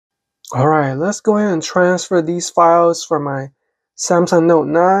Alright, let's go ahead and transfer these files from my Samsung Note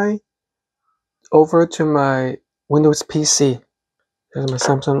 9 over to my Windows PC. Here's my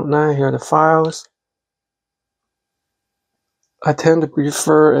Samsung Note 9, here are the files. I tend to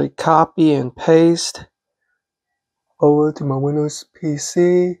prefer a copy and paste over to my Windows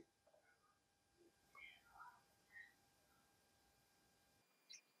PC.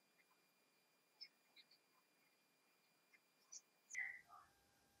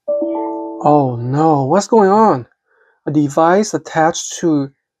 Oh no, what's going on? A device attached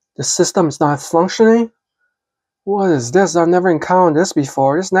to the system is not functioning? What is this? I've never encountered this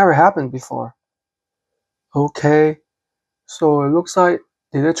before. This never happened before. Okay, so it looks like,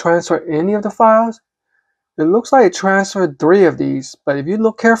 did it transfer any of the files? It looks like it transferred 3 of these, but if you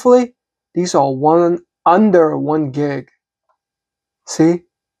look carefully, these are under 1 gig. See?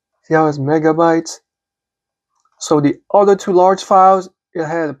 See how it's megabytes? So the other 2 large files, it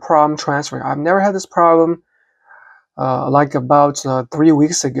had a problem transferring. I've never had this problem like about 3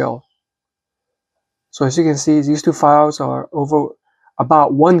 weeks ago. So as you can see, these 2 files are over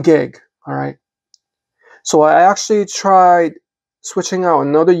about 1 gig, all right? So I actually tried switching out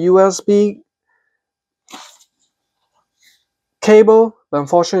another USB cable, but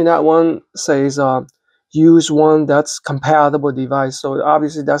unfortunately that one says use one that's compatible device. So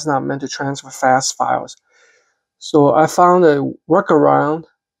obviously that's not meant to transfer fast files. So I found a workaround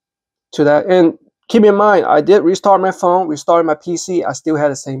to that. And keep in mind, I did restart my phone, restarted my PC, I still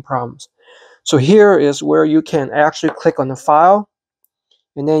had the same problems. So here is where you can actually click on the file,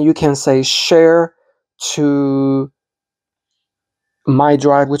 and then you can say share to my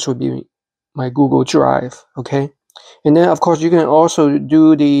drive, which would be my Google Drive, okay? And then of course you can also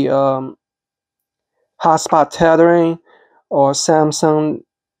do the hotspot tethering or Samsung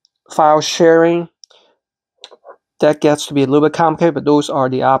file sharing. That gets to be a little bit complicated, but those are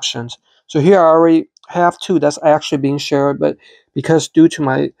the options. So here I already have 2 that's actually being shared, but because due to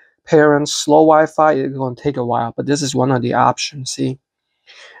my parents' slow Wi-Fi, it's going to take a while. But this is one of the options, see?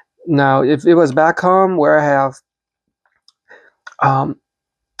 Now, if it was back home where I have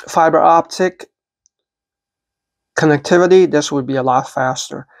fiber optic connectivity, this would be a lot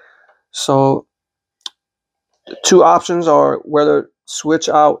faster. So 2 options are whether switch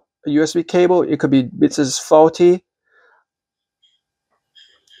out a USB cable, it could be this is faulty,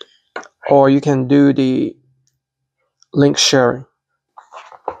 or you can do the link sharing.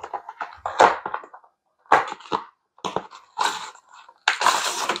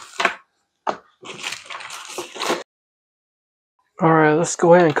 Alright, let's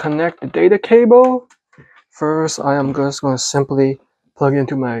go ahead and connect the data cable. First, I am just going to simply plug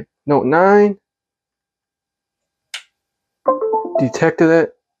into my Note 9. Detected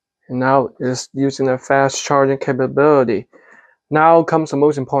it, and now it's using a fast charging capability. Now comes the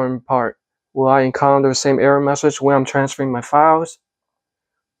most important part. Will I encounter the same error message when I'm transferring my files?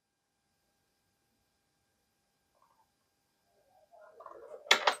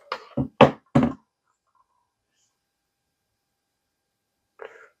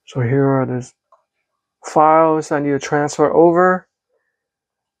 So here are the files I need to transfer over.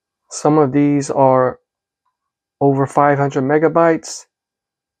 Some of these are over 500 megabytes.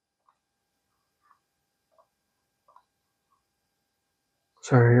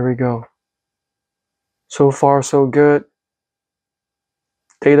 So here we go. So far, so good.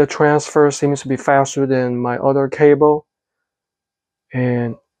 Data transfer seems to be faster than my other cable.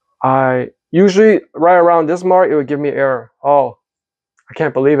 And I usually, right around this mark, it would give me error. Oh, I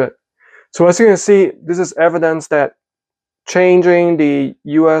can't believe it. So as you can see, this is evidence that changing the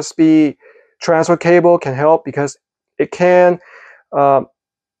USB transfer cable can help, because it can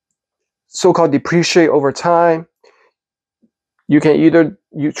so-called depreciate over time. You can either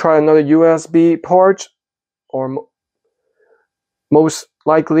try another USB port, or most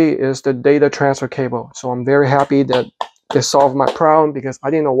likely is the data transfer cable. So I'm very happy that they solved my problem, because I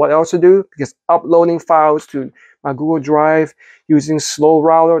didn't know what else to do, because uploading files to my Google Drive using slow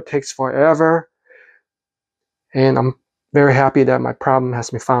router takes forever. And I'm very happy that my problem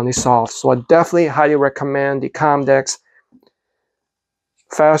has been finally solved. So I definitely highly recommend the Comdex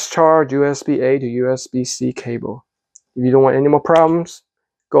Fast Charge USB-A to USB-C cable. If you don't want any more problems,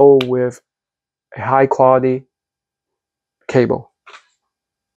 go with a high quality cable.